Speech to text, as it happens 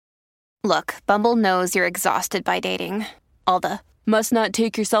Look, Bumble knows you're exhausted by dating. All the must not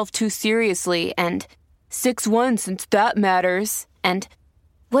take yourself too seriously and 6'1" since that matters. And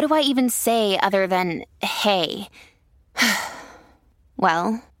what do I even say other than hey?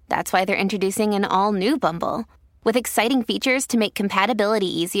 Well, that's why they're introducing an all-new Bumble with exciting features to make compatibility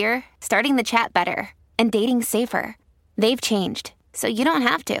easier, starting the chat better, and dating safer. They've changed, so you don't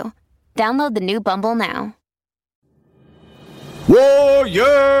have to. Download the new Bumble now.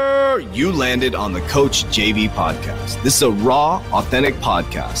 Warrior! You landed on the Coach JV podcast. This is a raw, authentic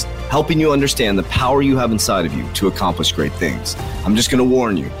podcast helping you understand the power you have inside of you to accomplish great things. I'm just going to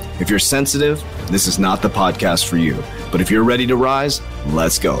warn you, if you're sensitive, this is not the podcast for you. But if you're ready to rise,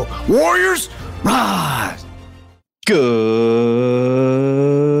 let's go. Warriors, rise! Good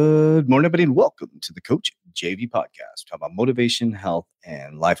morning, everybody, and welcome to the Coach JV podcast. Talk about motivation, health,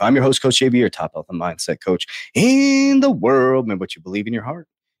 and life. I'm your host, Coach JV, your top health and mindset coach in the world. Remember, what you believe in your heart,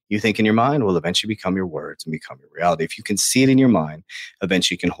 you think in your mind, will eventually become your words and become your reality. If you can see it in your mind,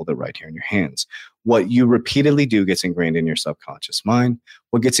 eventually you can hold it right here in your hands. What you repeatedly do gets ingrained in your subconscious mind.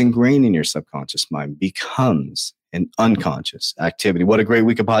 What gets ingrained in your subconscious mind becomes an unconscious activity. What a great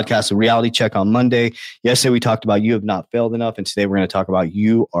week of podcasts. A reality check on Monday. Yesterday, we talked about you have not failed enough. And today we're going to talk about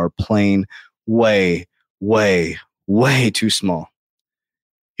you are playing way too small.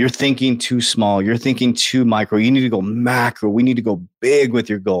 You're thinking too small. You're thinking too micro. You need to go macro. We need to go big with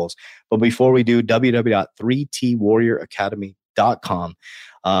your goals. But before we do, www.3twarrioracademy.com.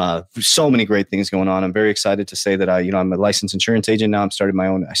 So many great things going on. I'm very excited to say that I'm a licensed insurance agent now. I started my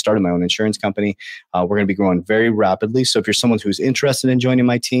own insurance company. We're going to be growing very rapidly. So if you're someone who's interested in joining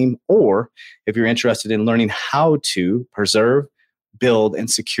my team, or if you're interested in learning how to preserve, build,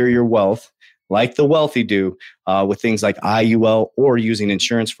 and secure your wealth, like the wealthy do, with things like IUL or using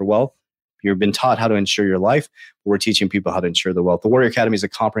insurance for wealth. You've been taught how to insure your life. We're teaching people how to insure the wealth. The Warrior Academy is a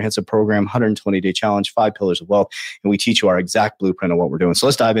comprehensive program, 120-day challenge, 5 pillars of wealth, and we teach you our exact blueprint of what we're doing. So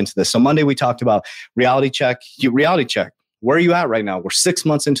let's dive into this. So Monday, we talked about reality check. Reality check. Where are you at right now? We're 6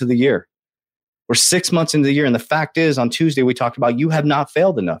 months into the year. And the fact is, on Tuesday, we talked about you have not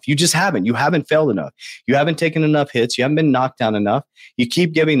failed enough. You just haven't. You haven't failed enough. You haven't taken enough hits. You haven't been knocked down enough. You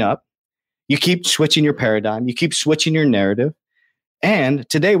keep giving up. You keep switching your paradigm. You keep switching your narrative. And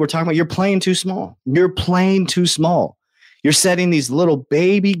today we're talking about you're playing too small. You're playing too small. You're setting these little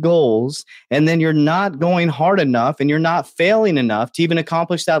baby goals, and then you're not going hard enough, and you're not failing enough to even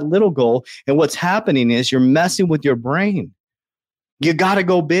accomplish that little goal. And what's happening is you're messing with your brain. You got to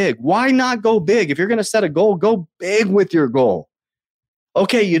go big. Why not go big? If you're going to set a goal, go big with your goal.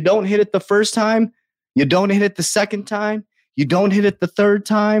 Okay, you don't hit it the first time. You don't hit it the second time. You don't hit it the third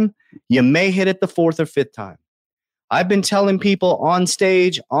time. You may hit it the fourth or fifth time. I've been telling people on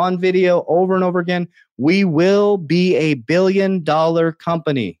stage, on video, over and over again, we will be a $1 billion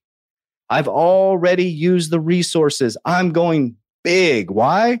company. I've already used the resources. I'm going big.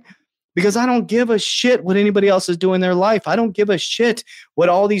 Why? Because I don't give a shit what anybody else is doing in their life. I don't give a shit what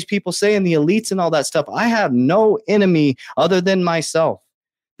all these people say and the elites and all that stuff. I have no enemy other than myself.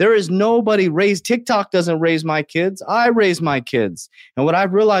 There is nobody raised. TikTok doesn't raise my kids. I raise my kids. And what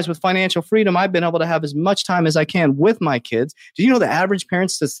I've realized with financial freedom, I've been able to have as much time as I can with my kids. Do you know the average parent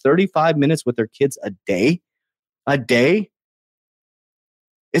spends 35 minutes with their kids a day? A day?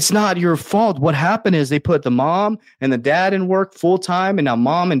 It's not your fault. What happened is they put the mom and the dad in work full time, and now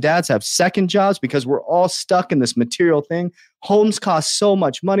mom and dads have second jobs because we're all stuck in this material thing. Homes cost so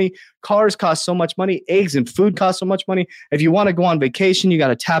much money. Cars cost so much money. Eggs and food cost so much money. If you want to go on vacation, you got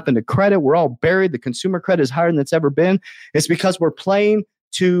to tap into credit. We're all buried. The consumer credit is higher than it's ever been. It's because we're playing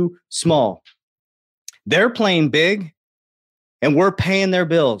too small. They're playing big, and we're paying their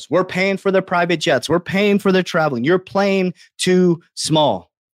bills. We're paying for their private jets. We're paying for their traveling. You're playing too small.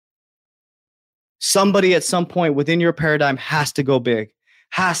 Somebody at some point within your paradigm has to go big,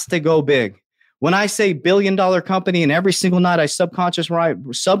 When I say $1 billion company, and every single night I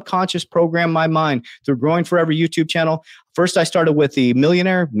subconscious program my mind through Growing Forever YouTube channel. First, I started with the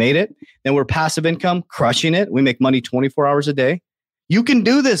millionaire, made it. Then we're passive income, crushing it. We make money 24 hours a day. You can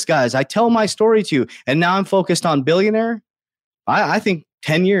do this, guys. I tell my story to you. And now I'm focused on billionaire. I think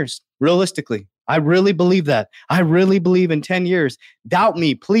 10 years, realistically. I really believe that. I really believe in 10 years. Doubt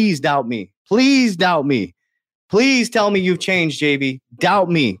me. Please doubt me. Please doubt me. Please tell me you've changed, JV. Doubt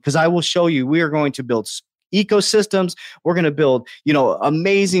me, because I will show you. We are going to build ecosystems. We're going to build,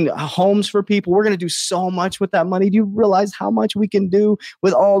 amazing homes for people. We're going to do so much with that money. Do you realize how much we can do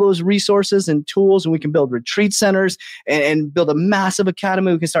with all those resources and tools? And we can build retreat centers and build a massive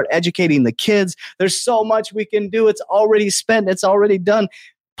academy. We can start educating the kids. There's so much we can do. It's already spent. It's already done.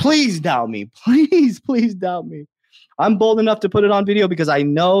 Please doubt me. Please doubt me. I'm bold enough to put it on video because I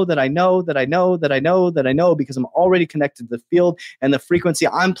know that I know that I know that I know that I know because I'm already connected to the field and the frequency.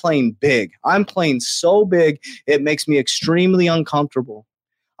 I'm playing big. I'm playing so big, it makes me extremely uncomfortable.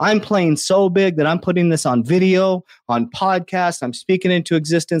 I'm playing so big that I'm putting this on video, on podcast. I'm speaking into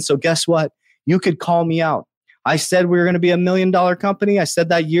existence. So guess what? You could call me out. I said we were going to be $1 million company. I said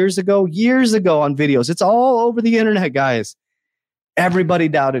that years ago on videos. It's all over the internet, guys. Everybody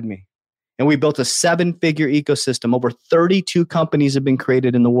doubted me. And we built a 7-figure ecosystem. Over 32 companies have been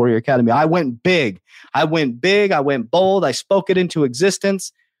created in the Warrior Academy. I went big. I went bold. I spoke it into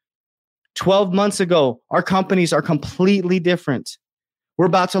existence. 12 months ago, our companies are completely different. We're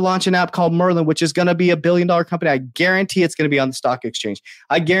about to launch an app called Merlin, which is going to be $1 billion company. I guarantee it's going to be on the stock exchange.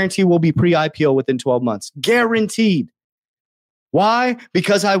 I guarantee we'll be pre-IPO within 12 months. Guaranteed. Why?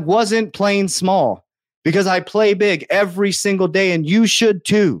 Because I wasn't playing small. Because I play big every single day, and you should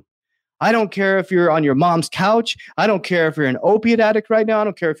too. I don't care if you're on your mom's couch. I don't care if you're an opiate addict right now. I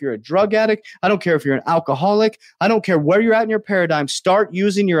don't care if you're a drug addict. I don't care if you're an alcoholic. I don't care where you're at in your paradigm. Start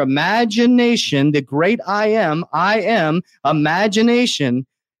using your imagination, the great I am imagination,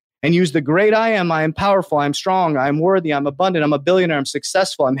 and use the great I am powerful, I'm strong, I'm worthy, I'm abundant, I'm a billionaire, I'm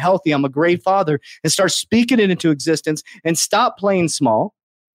successful, I'm healthy, I'm a great father, and start speaking it into existence and stop playing small.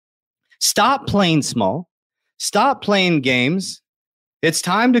 Stop playing small. Stop playing games. It's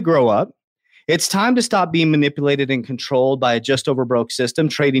time to grow up. It's time to stop being manipulated and controlled by a just over broke system,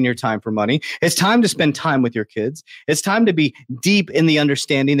 trading your time for money. It's time to spend time with your kids. It's time to be deep in the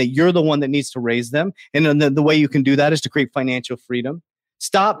understanding that you're the one that needs to raise them. And the way you can do that is to create financial freedom.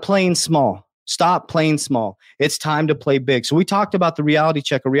 Stop playing small. Stop playing small. It's time to play big. So we talked about the reality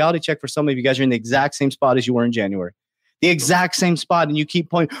check. A reality check for some of you guys are in the exact same spot as you were in January. The exact same spot. And you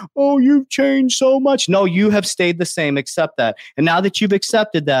keep pointing, oh, you've changed so much. No, you have stayed the same. Accept that. And now that you've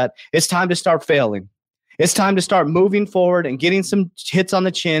accepted that, it's time to start failing. It's time to start moving forward and getting some hits on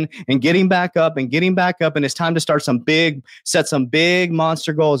the chin and getting back up and getting back up. And it's time to start set some big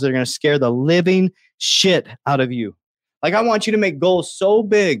monster goals that are going to scare the living shit out of you. Like, I want you to make goals so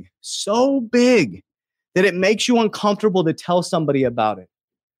big that it makes you uncomfortable to tell somebody about it.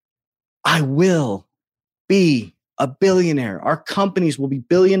 I will be a billionaire. Our companies will be $1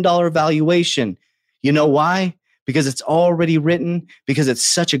 billion valuation. You know why? Because it's already written, because it's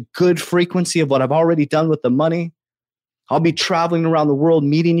such a good frequency of what I've already done with the money. I'll be traveling around the world,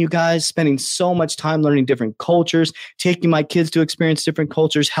 meeting you guys, spending so much time learning different cultures, taking my kids to experience different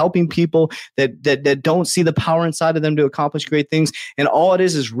cultures, helping people that don't see the power inside of them to accomplish great things. And all it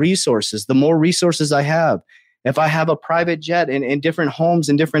is resources. The more resources I have, if I have a private jet in different homes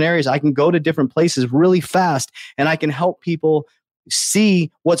in different areas, I can go to different places really fast, and I can help people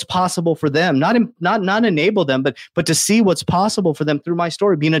see what's possible for them. Not enable them, but to see what's possible for them through my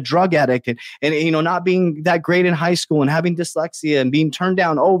story. Being a drug addict and not being that great in high school and having dyslexia and being turned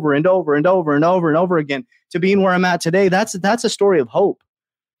down over and over and over and over and over again to being where I'm at today. That's a story of hope.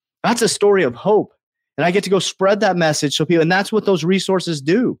 That's a story of hope. And I get to go spread that message so people, and that's what those resources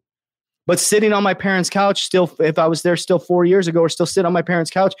do. But sitting on my parents' couch still, if I was there still 4 years ago, or still sit on my parents'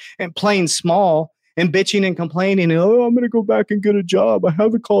 couch and playing small and bitching and complaining, and, oh, I'm going to go back and get a job. I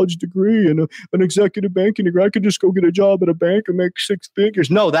have a college degree and an executive banking degree. I could just go get a job at a bank and make 6 figures.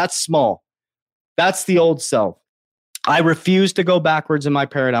 No, that's small. That's the old self. I refuse to go backwards in my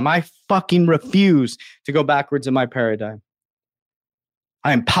paradigm. I fucking refuse to go backwards in my paradigm.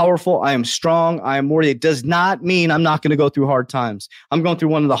 I am powerful. I am strong. I am worthy. It does not mean I'm not going to go through hard times. I'm going through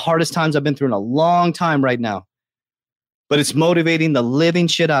one of the hardest times I've been through in a long time right now. But it's motivating the living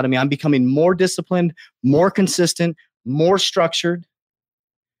shit out of me. I'm becoming more disciplined, more consistent, more structured.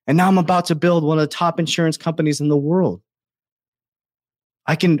 And now I'm about to build one of the top insurance companies in the world.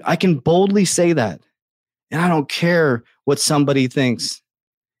 I can boldly say that. And I don't care what somebody thinks.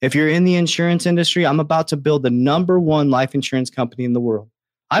 If you're in the insurance industry, I'm about to build the #1 life insurance company in the world.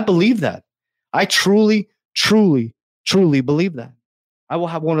 I believe that. I truly, truly, truly believe that. I will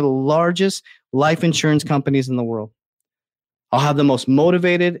have one of the largest life insurance companies in the world. I'll have the most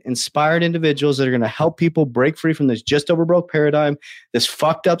motivated, inspired individuals that are going to help people break free from this just over broke paradigm, this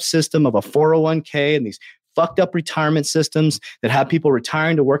fucked up system of a 401k and these fucked up retirement systems that have people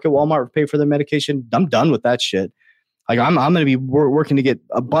retiring to work at Walmart to pay for their medication. I'm done with that shit. Like, I'm going to be working to get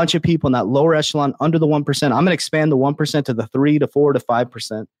a bunch of people in that lower echelon under the 1%. I'm going to expand the 1% to the 3 to 4 to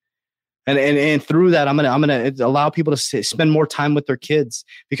 5%. And through that, I'm going to allow people to spend more time with their kids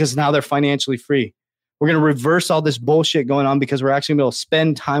because now they're financially free. We're going to reverse all this bullshit going on because we're actually going to be able to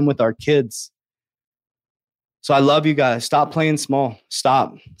spend time with our kids. So I love you guys. Stop playing small.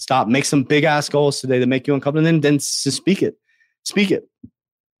 Stop. Make some big ass goals today that make you uncomfortable, and then speak it. Speak it.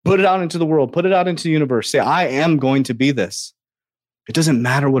 Put it out into the world. Put it out into the universe. Say, I am going to be this. It doesn't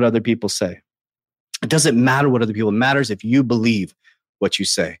matter what other people say. It doesn't matter what other people. It matters if you believe what you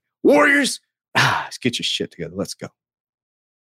say. Warriors, let's get your shit together. Let's go.